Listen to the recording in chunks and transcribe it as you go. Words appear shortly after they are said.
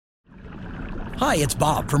Hi, it's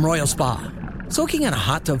Bob from Royal Spa. Soaking in a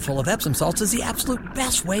hot tub full of Epsom salts is the absolute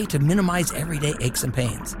best way to minimize everyday aches and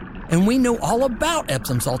pains. And we know all about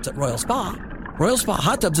Epsom salts at Royal Spa. Royal Spa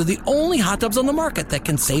hot tubs are the only hot tubs on the market that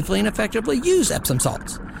can safely and effectively use Epsom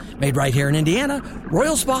salts. Made right here in Indiana,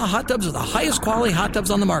 Royal Spa hot tubs are the highest quality hot tubs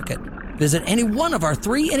on the market. Visit any one of our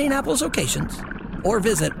 3 Indianapolis locations or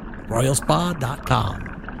visit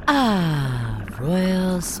royalspa.com. Ah,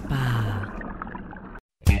 Royal Spa.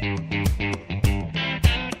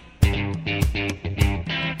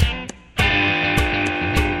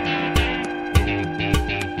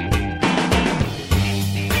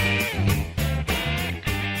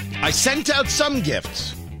 I sent out some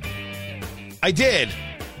gifts. I did.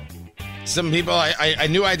 Some people I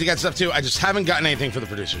knew I had to get stuff to. I just haven't gotten anything for the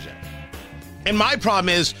producers yet. And my problem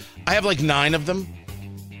is I have like 9 of them.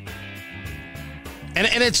 And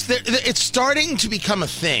it's starting to become a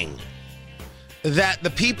thing that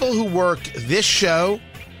the people who work this show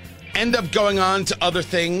end up going on to other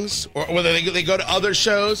things, or whether they go to other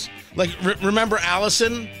shows. Like, remember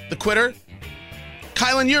Allison, the quitter?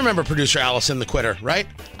 Kylan, you remember producer Allison, the quitter, right?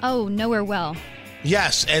 Oh, know her well.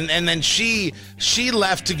 Yes, and then she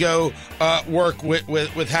left to go work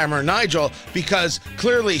with Hammer and Nigel because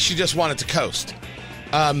clearly she just wanted to coast.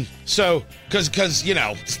 So, because you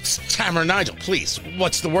know, it's Hammer and Nigel, please,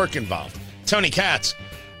 what's the work involved? Tony Katz,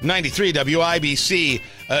 93 WIBC,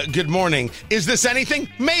 good morning. Is this anything?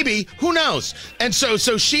 Maybe, who knows? And so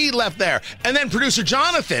she left there. And then producer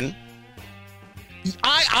Jonathan,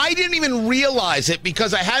 I didn't even realize it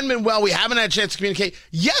because I hadn't been well. We haven't had a chance to communicate.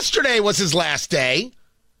 Yesterday was his last day.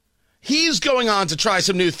 He's going on to try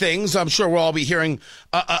some new things. I'm sure we'll all be hearing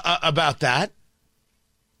about that.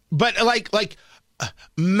 But like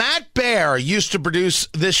Matt Baer used to produce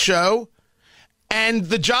this show, and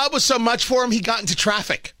the job was so much for him, he got into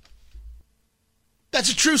traffic.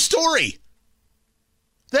 That's a true story.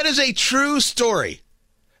 That is a true story.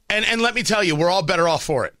 And let me tell you, we're all better off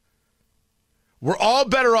for it. We're all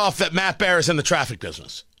better off that Matt Baer is in the traffic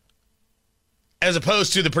business as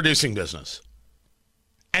opposed to the producing business.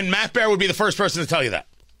 And Matt Baer would be the first person to tell you that.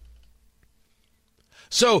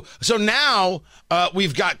 So now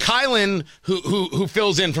we've got Kylan who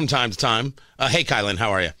fills in from time to time. Hey, Kylan, how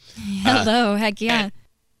are you? Hello, heck yeah.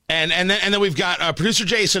 And then we've got producer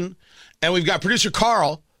Jason, and we've got producer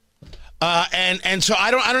Carl. And so I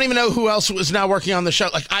don't even know who else is now working on the show.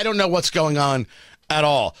 Like, I don't know what's going on at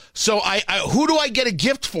all. So I who do I get a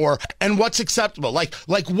gift for, and what's acceptable? Like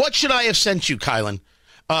what should I have sent you, Kylan,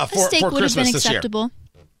 for Christmas this year?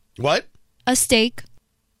 What? A steak.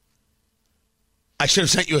 I should have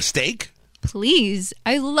sent you a steak? Please.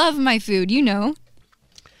 I love my food, you know.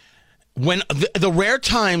 When the rare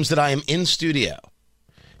times that I am in studio,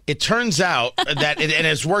 it turns out that it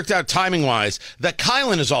has worked out timing-wise that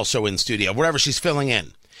Kylan is also in studio, wherever she's filling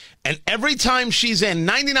in. And every time she's in,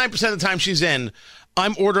 99% of the time she's in,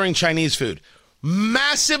 I'm ordering Chinese food.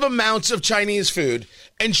 Massive amounts of Chinese food.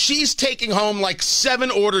 And she's taking home like 7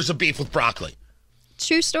 orders of beef with broccoli.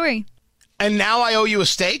 True story. And now I owe you a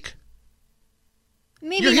steak?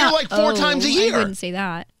 Maybe You're not. here like 4 times a year. I wouldn't say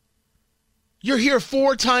that. You're here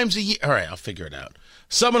 4 times a year. All right, I'll figure it out.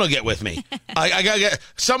 Someone will get with me. I gotta get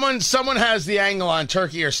someone has the angle on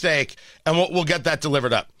turkey or steak, and we'll get that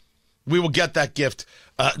delivered up. We will get that gift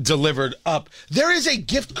delivered up. There is a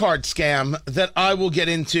gift card scam that I will get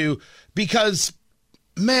into because,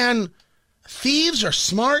 man, thieves are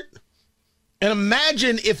smart. And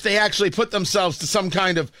imagine if they actually put themselves to some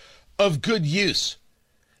kind of good use.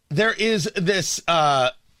 There is this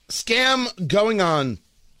scam going on,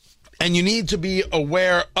 and you need to be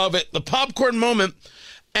aware of it. The popcorn moment.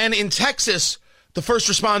 And in Texas, the first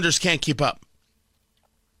responders can't keep up.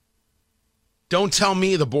 Don't tell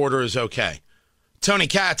me the border is okay. Tony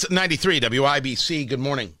Katz, 93 WIBC. Good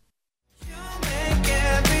morning. You make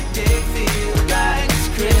every day feel like it's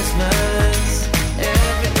Christmas.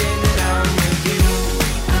 Every day that I'm with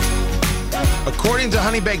you. According to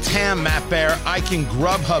Honey Baked Ham, Matt Baer, I can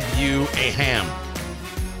Grubhub you a ham.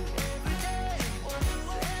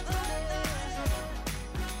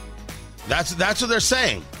 That's what they're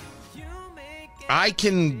saying. I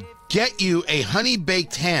can get you a honey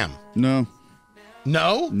baked ham. No.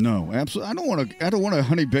 No? No, absolutely. I don't want a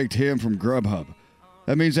honey baked ham from Grubhub.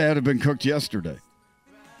 That means it had to have been cooked yesterday.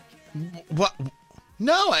 What?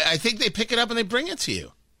 No, I think they pick it up and they bring it to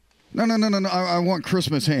you. No. I want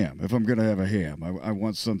Christmas ham if I'm going to have a ham. I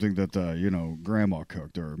want something that, Grandma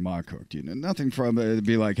cooked or Ma cooked. Nothing from it to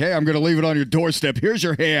be like, hey, I'm going to leave it on your doorstep. Here's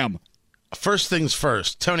your ham. First things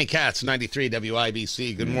first, Tony Katz, 93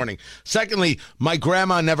 WIBC. Good morning. Secondly, my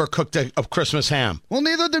grandma never cooked a Christmas ham. Well,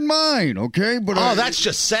 neither did mine. Okay, but That's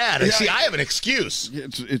just sad. See, I have an excuse.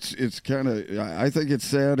 It's kind of. I think it's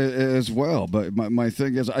sad as well. But my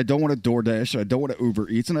thing is, I don't want to DoorDash. I don't want to Uber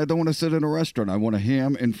Eats, and I don't want to sit in a restaurant. I want a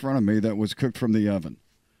ham in front of me that was cooked from the oven.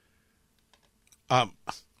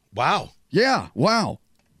 Wow. Yeah. Wow.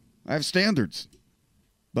 I have standards.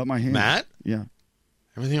 But my ham. Matt? Yeah.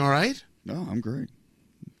 Everything all right? No, I'm great.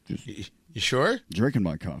 Just You sure? drinking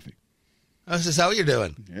my coffee. Oh, is that what you're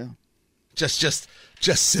doing? Yeah. Just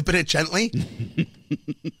sipping it gently?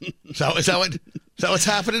 Is that what's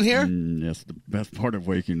happening here? Yes, the best part of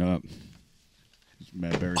waking up is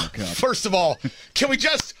Matt Berry in your cup. First of all, can we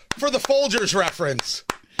just, for the Folgers reference?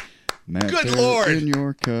 Matt Good Berry Lord. in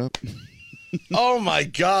your cup. Oh my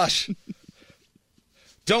gosh.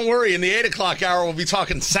 Don't worry, in the 8 o'clock hour, we'll be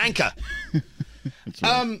talking Sanka. That's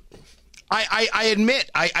right. I admit,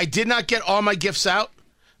 I did not get all my gifts out.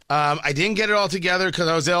 I didn't get it all together because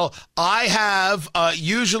I was ill. I have,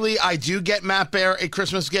 usually I do get Matt Bear a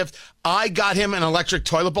Christmas gift. I got him an electric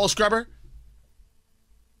toilet bowl scrubber.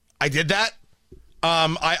 I did that.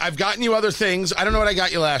 I've gotten you other things. I don't know what I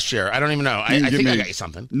got you last year. I don't even know. I think I got you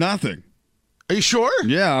something. Nothing. Are you sure?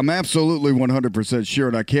 Yeah, I'm absolutely 100% sure,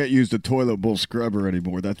 and I can't use the toilet bowl scrubber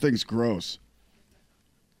anymore. That thing's gross.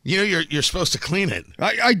 You know, you're supposed to clean it.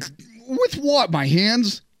 I with what? My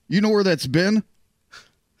hands? You know where that's been?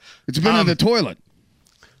 It's been in the toilet.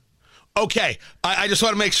 Okay, I just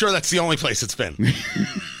want to make sure that's the only place it's been.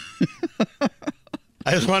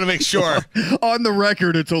 I just want to make sure. On the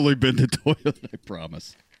record, it's only been the toilet, I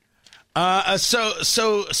promise.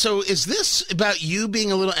 So is this about you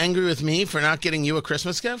being a little angry with me for not getting you a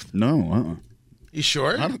Christmas gift? No, You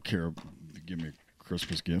sure? I don't care if you give me a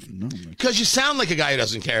Christmas gift. No. Because you sound like a guy who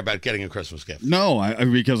doesn't care about getting a Christmas gift. No,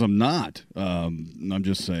 because I'm not. I'm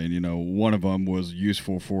just saying, one of them was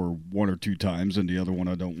useful for one or two times, and the other one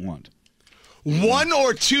I don't want. One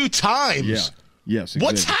or two times? Yeah. Yes. Exactly.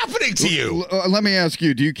 What's happening to you? Let me ask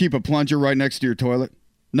you, do you keep a plunger right next to your toilet?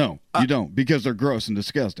 No, you don't, because they're gross and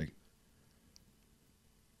disgusting.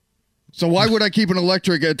 So why would I keep an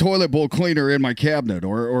electric toilet bowl cleaner in my cabinet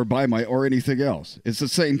or by or anything else? It's the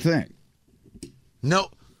same thing. No,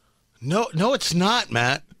 it's not,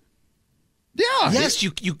 Matt. Yeah. Yes,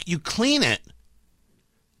 you clean it.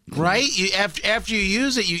 Right? You after you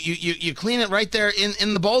use it, you clean it right there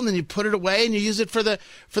in the bowl, and then you put it away and you use it for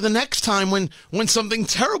the next time when something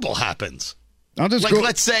terrible happens. I'll just like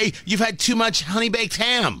let's say you've had too much honey baked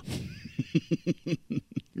ham.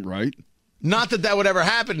 Right. Not that would ever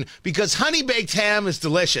happen, because honey baked ham is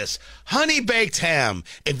delicious. Honey baked ham.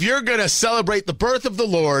 If you're going to celebrate the birth of the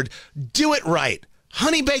Lord, do it right.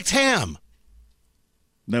 Honey baked ham.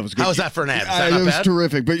 That was good. How was that for an ad? Is that not was bad?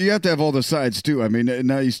 terrific, but you have to have all the sides too. I mean,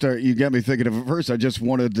 now you got me thinking of it. First, I just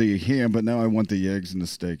wanted the ham, but now I want the eggs and the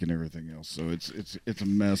steak and everything else. So it's a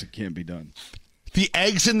mess. It can't be done. The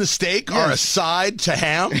eggs and the steak are a side to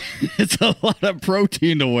ham? It's a lot of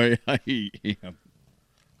protein the way I eat ham.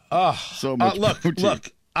 Oh, so much protein.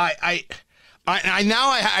 Look. I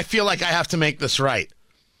feel like I have to make this right.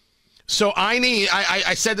 So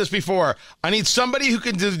I said this before. I need somebody who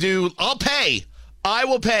can do. I'll pay. I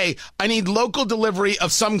will pay. I need local delivery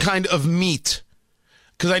of some kind of meat,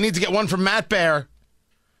 because I need to get one from Matt Bear.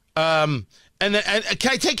 And then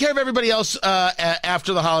can I take care of everybody else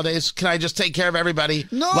after the holidays? Can I just take care of everybody?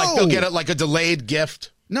 No. Like they'll get it like a delayed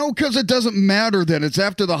gift? No, because it doesn't matter then. It's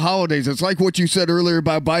after the holidays. It's like what you said earlier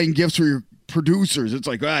about buying gifts for your producers. It's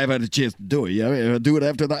like, I haven't had a chance to do it. Yeah, I'll do it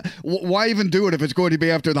after that. Why even do it if it's going to be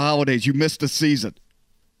after the holidays? You missed the season.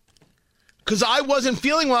 Because I wasn't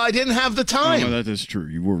feeling well. I didn't have the time. Oh, no, that is true.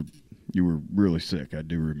 You were really sick. I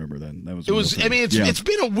do remember that. That was. It was. I mean, it's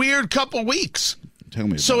been a weird couple weeks. Tell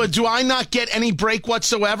me. So do I not get any break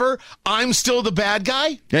whatsoever? I'm still the bad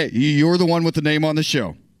guy? Hey, you're the one with the name on the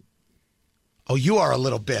show. Oh, you are a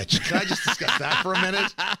little bitch. Can I just discuss that for a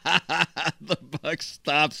minute? The buck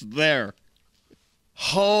stops there.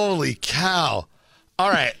 Holy cow! All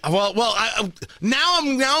right. Well. Now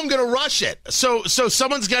I'm going to rush it. So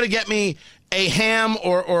someone's got to get me a ham,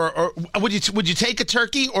 or would you take a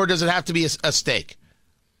turkey, or does it have to be a steak?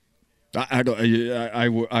 I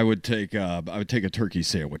would take a turkey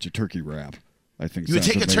sandwich, a turkey wrap. I think you would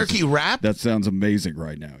take amazing. A turkey wrap. That sounds amazing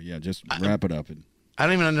right now. Yeah, just wrap it up. I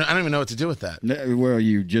don't even know what to do with that. Well,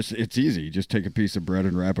 it's easy. You just take a piece of bread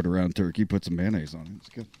and wrap it around turkey. Put some mayonnaise on it. It's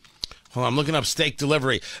good. Hold on, I'm looking up steak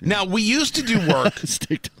delivery. Now we used to do work.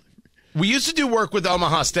 Steak delivery. We used to do work with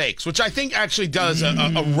Omaha Steaks, which I think actually does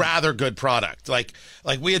a rather good product. Like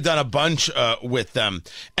we had done a bunch with them.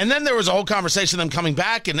 And then there was a whole conversation of them coming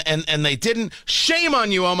back, and they didn't. Shame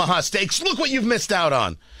on you, Omaha Steaks. Look what you've missed out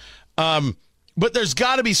on. But there's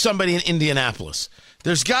got to be somebody in Indianapolis.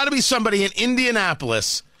 There's got to be somebody in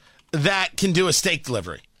Indianapolis that can do a steak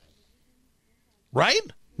delivery. Right?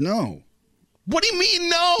 No. What do you mean,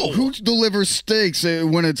 no? Who delivers steaks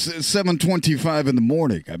when it's 7:25 in the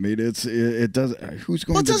morning? I mean, it does. Who's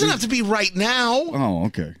going? Well, it doesn't have to be right now. Oh,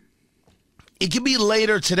 okay. It could be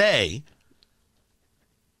later today.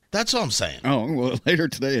 That's all I'm saying. Oh, well, later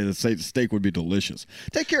today, the steak would be delicious.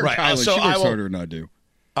 Take care of Kylie. So she works harder than I do.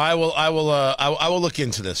 I will look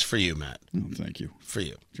into this for you, Matt. Oh, thank you. For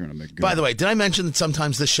you. Trying to make good. By the way, did I mention that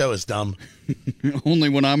sometimes this show is dumb? Only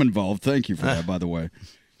when I'm involved. Thank you for that, by the way.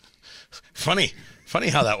 Funny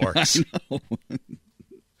how that works. I know.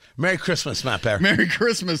 Merry Christmas, Matt Bear. Merry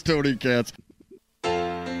Christmas, Tony Katz.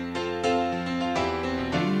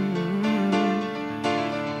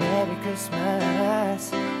 Merry Christmas,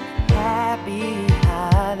 happy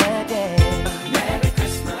holiday. Merry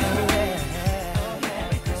Christmas,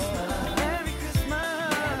 Merry Christmas,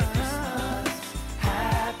 Merry Christmas,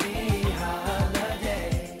 happy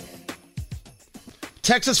holiday.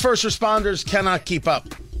 Texas first responders cannot keep up.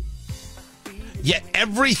 Yet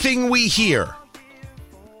everything we hear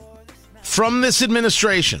from this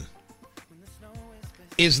administration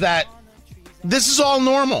is that this is all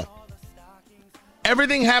normal.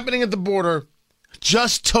 Everything happening at the border,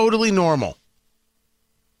 just totally normal.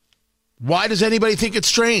 Why does anybody think it's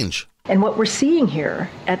strange? And what we're seeing here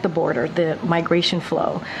at the border, the migration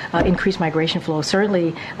flow, increased migration flow,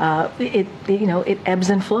 certainly it ebbs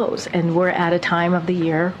and flows. And we're at a time of the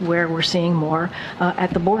year where we're seeing more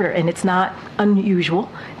at the border. And it's not unusual.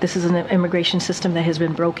 This is an immigration system that has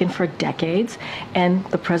been broken for decades. And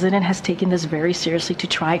the president has taken this very seriously to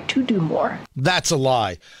try to do more. That's a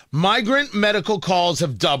lie. Migrant medical calls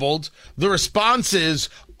have doubled. The responses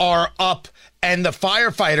are up. And the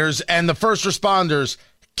firefighters and the first responders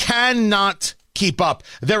cannot keep up.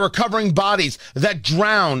 They're recovering bodies that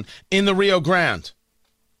drown in the Rio Grande.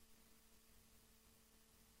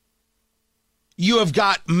 You have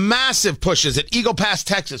got massive pushes at Eagle Pass,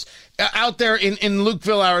 Texas, out there in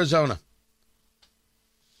Lukeville, Arizona.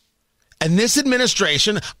 And this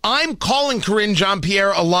administration, I'm calling Karine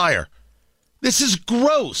Jean-Pierre a liar. This is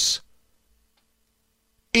gross.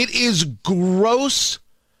 It is gross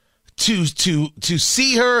to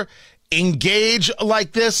see her engage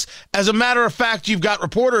like this. As a matter of fact, you've got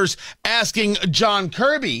reporters asking John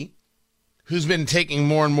Kirby, who's been taking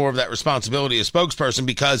more and more of that responsibility as spokesperson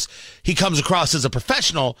because he comes across as a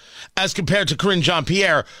professional, as compared to Karine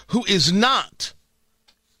Jean-Pierre, who is not.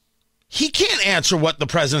 He can't answer what the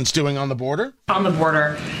president's doing on the border. On the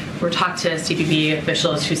border, we're talking to CBP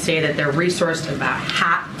officials who say that they're resourced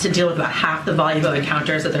to deal with about half the volume of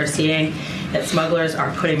encounters that they're seeing, that smugglers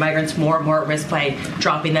are putting migrants more and more at risk by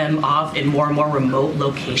dropping them off in more and more remote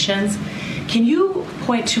locations. Can you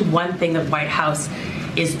point to one thing the White House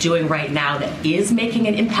is doing right now that is making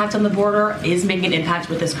an impact on the border, is making an impact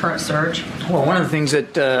with this current surge? Well, one of the things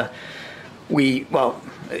that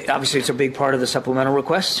obviously it's a big part of the supplemental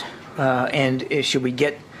request. And should we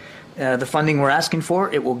get the funding we're asking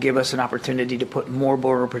for, it will give us an opportunity to put more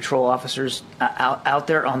Border Patrol officers out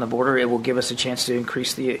there on the border. It will give us a chance to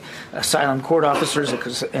increase the asylum court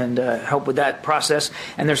officers and help with that process.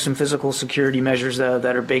 And there's some physical security measures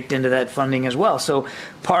that are baked into that funding as well. So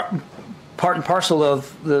part and parcel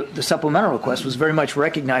of the supplemental request was very much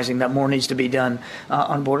recognizing that more needs to be done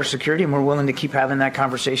on border security, and we're willing to keep having that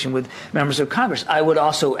conversation with members of Congress. I would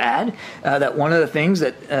also add that one of the things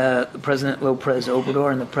that President Lopez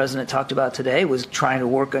Obrador and the president talked about today was trying to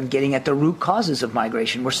work on getting at the root causes of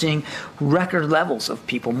migration. We're seeing record levels of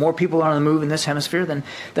people. More people are on the move in this hemisphere than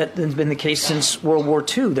has been the case since World War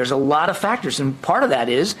II. There's a lot of factors, and part of that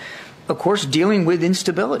is, of course, dealing with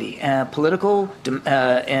instability, political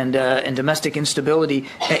and domestic instability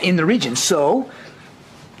in the region. So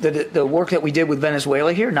the work that we did with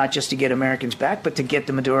Venezuela here, not just to get Americans back, but to get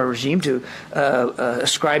the Maduro regime to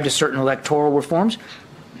ascribe to certain electoral reforms,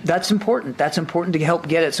 that's important. That's important to help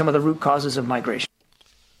get at some of the root causes of migration.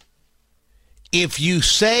 If you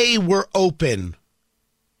say we're open,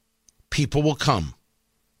 people will come,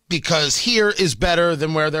 because here is better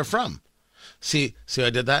than where they're from. See how I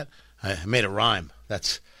did that? I made it rhyme.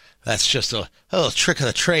 That's just a little trick of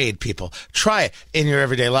the trade, people. Try it in your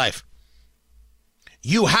everyday life.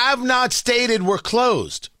 You have not stated we're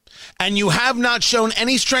closed, and you have not shown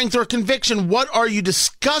any strength or conviction. What are you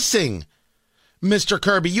discussing, Mr.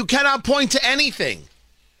 Kirby? You cannot point to anything.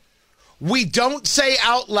 We don't say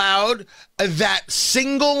out loud that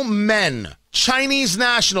single men, Chinese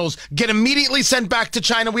nationals, get immediately sent back to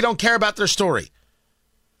China. We don't care about their story.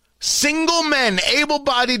 Single men,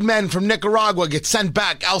 able-bodied men from Nicaragua get sent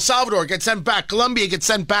back. El Salvador gets sent back. Colombia gets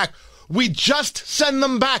sent back. We just send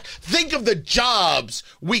them back. Think of the jobs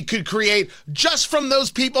we could create just from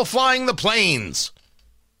those people flying the planes.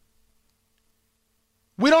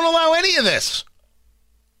 We don't allow any of this.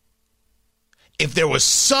 If there was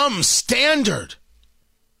some standard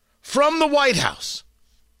from the White House,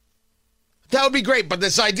 that would be great. But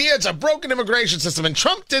this idea, it's a broken immigration system, and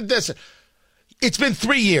Trump did this. It's been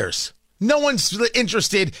 3 years. No one's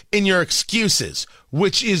interested in your excuses,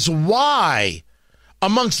 which is why,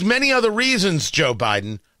 amongst many other reasons, Joe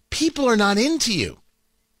Biden, people are not into you.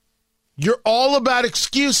 You're all about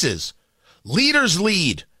excuses. Leaders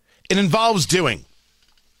lead. It involves doing.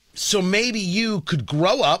 So maybe you could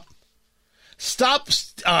grow up. Stop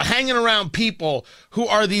hanging around people who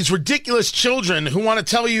are these ridiculous children who want to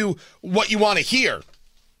tell you what you want to hear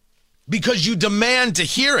because you demand to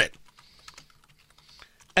hear it.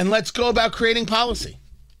 And let's go about creating policy.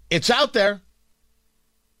 It's out there.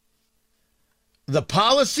 The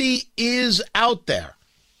policy is out there.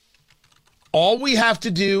 All we have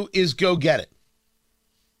to do is go get it.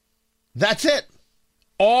 That's it.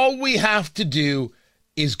 All we have to do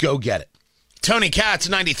is go get it. Tony Katz,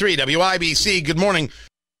 93 WIBC. Good morning.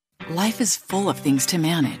 Life is full of things to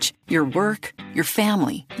manage. Your work, your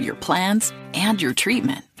family, your plans, and your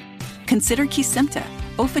treatment. Consider Kesimpta,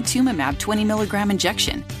 ofatumumab 20 milligram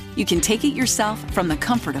injection. You can take it yourself from the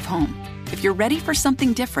comfort of home. If you're ready for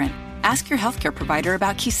something different, ask your healthcare provider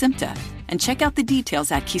about Kesimpta and check out the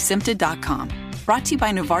details at kesimpta.com. Brought to you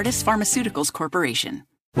by Novartis Pharmaceuticals Corporation.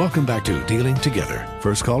 Welcome back to Dealing Together.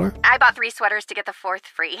 First caller? I bought 3 sweaters to get the 4th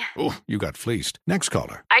free. Oh, you got fleeced. Next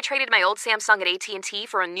caller? I traded my old Samsung at AT&T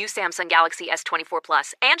for a new Samsung Galaxy S24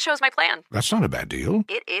 Plus and chose my plan. That's not a bad deal.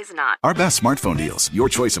 It is not. Our best smartphone deals. Your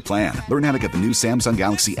choice of plan. Learn how to get the new Samsung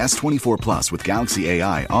Galaxy S24 Plus with Galaxy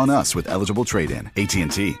AI on us with eligible trade-in.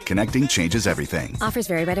 AT&T. Connecting changes everything. Offers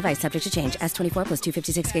vary by device. Subject to change. S24 plus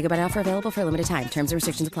 256 gigabyte offer available for a limited time. Terms and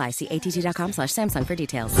restrictions apply. See att.com/Samsung for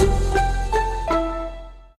details.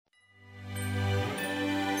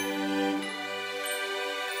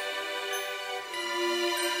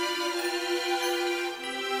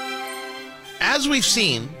 As we've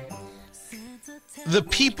seen, the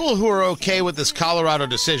people who are okay with this Colorado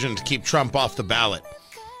decision to keep Trump off the ballot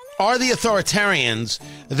are the authoritarians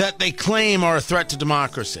that they claim are a threat to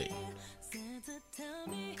democracy.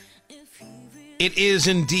 It is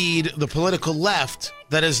indeed the political left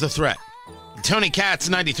that is the threat. Tony Katz,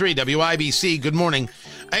 93 WIBC. Good morning.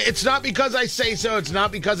 It's not because I say so. It's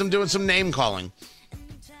not because I'm doing some name calling.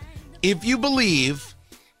 If you believe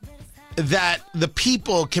that the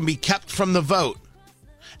people can be kept from the vote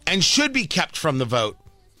and should be kept from the vote,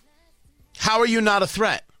 how are you not a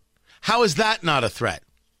threat? How is that not a threat?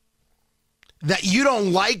 That you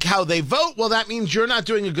don't like how they vote, well, that means you're not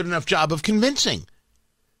doing a good enough job of convincing,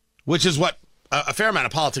 which is what a fair amount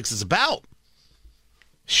of politics is about.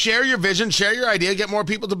 Share your vision, share your idea, get more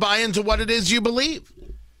people to buy into what it is you believe.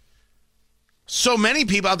 So many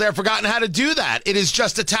people out there have forgotten how to do that. It is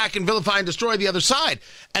just attack and vilify and destroy the other side.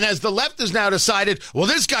 And as the left has now decided, well,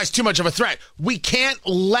 this guy's too much of a threat, we can't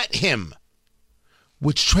let him.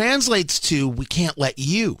 Which translates to, we can't let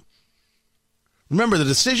you. Remember, the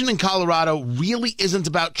decision in Colorado really isn't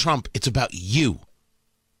about Trump. It's about you.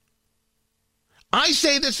 I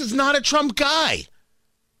say this is not a Trump guy.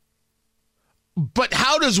 But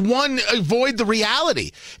how does one avoid the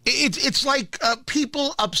reality? It's like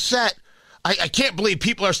people upset. I can't believe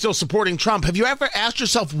people are still supporting Trump. Have you ever asked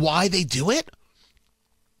yourself why they do it?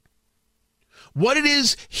 What it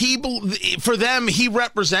is for them he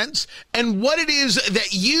represents, and what it is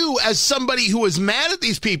that you, as somebody who is mad at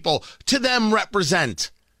these people, to them represent.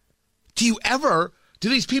 Do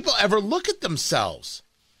these people ever look at themselves?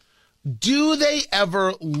 Do they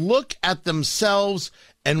ever look at themselves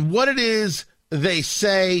and what it is they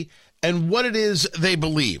say and what it is they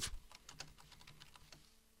believe?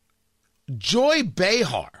 Joy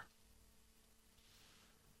Behar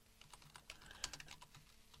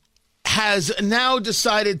has now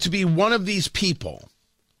decided to be one of these people.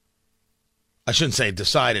 I shouldn't say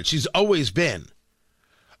decided. She's always been.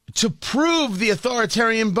 To prove the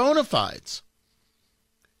authoritarian bona fides.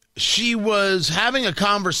 She was having a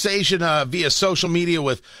conversation via social media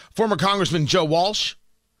with former Congressman Joe Walsh,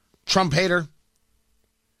 Trump hater.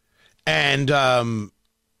 And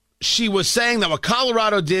she was saying that what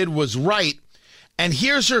Colorado did was right. And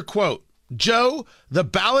here's her quote. Joe, the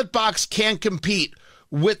ballot box can't compete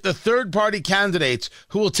with the third-party candidates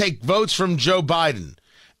who will take votes from Joe Biden.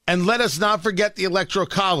 And let us not forget the Electoral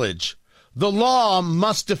College. The law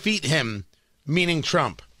must defeat him, meaning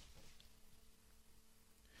Trump.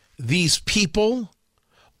 These people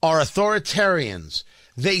are authoritarians.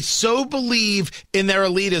 They so believe in their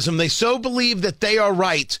elitism, they so believe that they are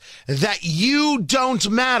right, that you don't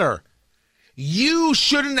matter. You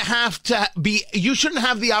shouldn't have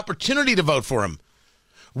the opportunity to vote for him.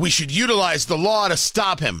 We should utilize the law to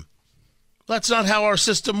stop him. That's not how our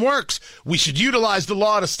system works. We should utilize the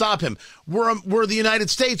law to stop him. We're the United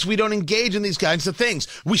States. We don't engage in these kinds of things.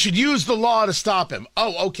 We should use the law to stop him.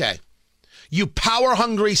 Oh, okay. You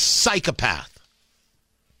power-hungry psychopath.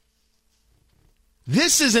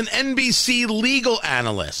 This is an NBC legal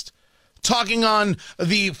analyst talking on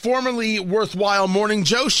the formerly worthwhile Morning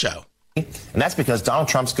Joe show. And that's because Donald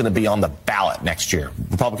Trump's going to be on the ballot next year.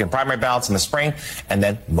 Republican primary ballots in the spring, and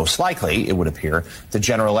then most likely, it would appear, the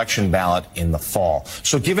general election ballot in the fall.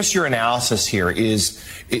 So give us your analysis here.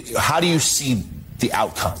 How do you see the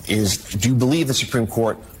outcome? Do you believe the Supreme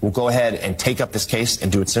Court will go ahead and take up this case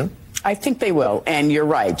and do it soon? I think they will. And you're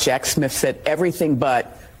right. Jack Smith said everything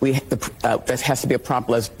but there has to be a prompt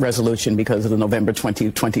resolution because of the November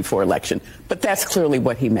 2024 election. But that's clearly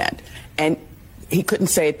what he meant. And he couldn't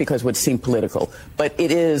say it because it would seem political. But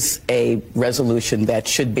it is a resolution that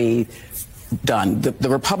should be done. The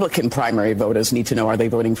Republican primary voters need to know, are they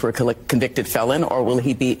voting for a convicted felon or will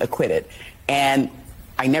he be acquitted? And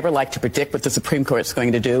I never like to predict what the Supreme Court is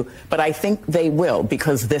going to do, but I think they will,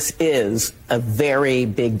 because this is a very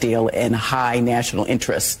big deal in high national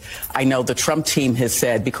interest. I know the Trump team has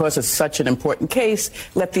said, because it's such an important case,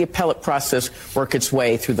 let the appellate process work its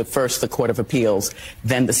way through the Court of Appeals,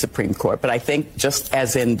 then the Supreme Court. But I think, just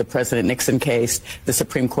as in the President Nixon case, the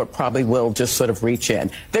Supreme Court probably will just sort of reach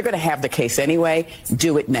in. They're going to have the case anyway.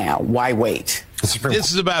 Do it now. Why wait?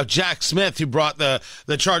 This is about Jack Smith, who brought the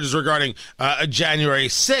charges regarding January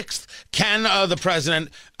 6th. Can the president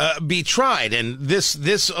be tried? And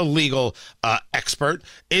this legal expert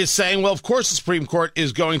is saying, well, of course the Supreme Court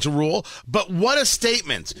is going to rule, but what a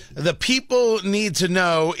statement. The people need to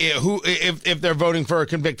know if they're voting for a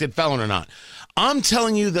convicted felon or not. I'm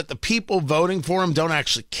telling you that the people voting for him don't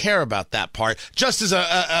actually care about that part, just as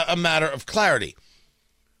a matter of clarity.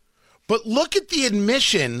 But look at the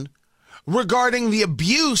admission regarding the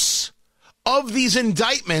abuse of these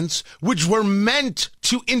indictments, which were meant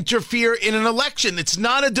to interfere in an election. It's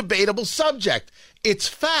not a debatable subject. It's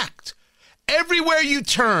fact. Everywhere you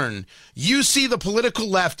turn, you see the political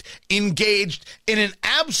left engaged in an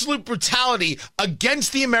absolute brutality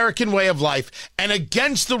against the American way of life and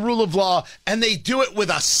against the rule of law, and they do it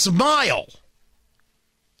with a smile.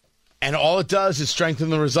 And all it does is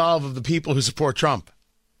strengthen the resolve of the people who support Trump,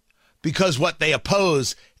 because what they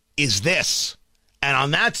oppose is this. And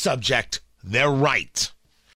on that subject, they're right.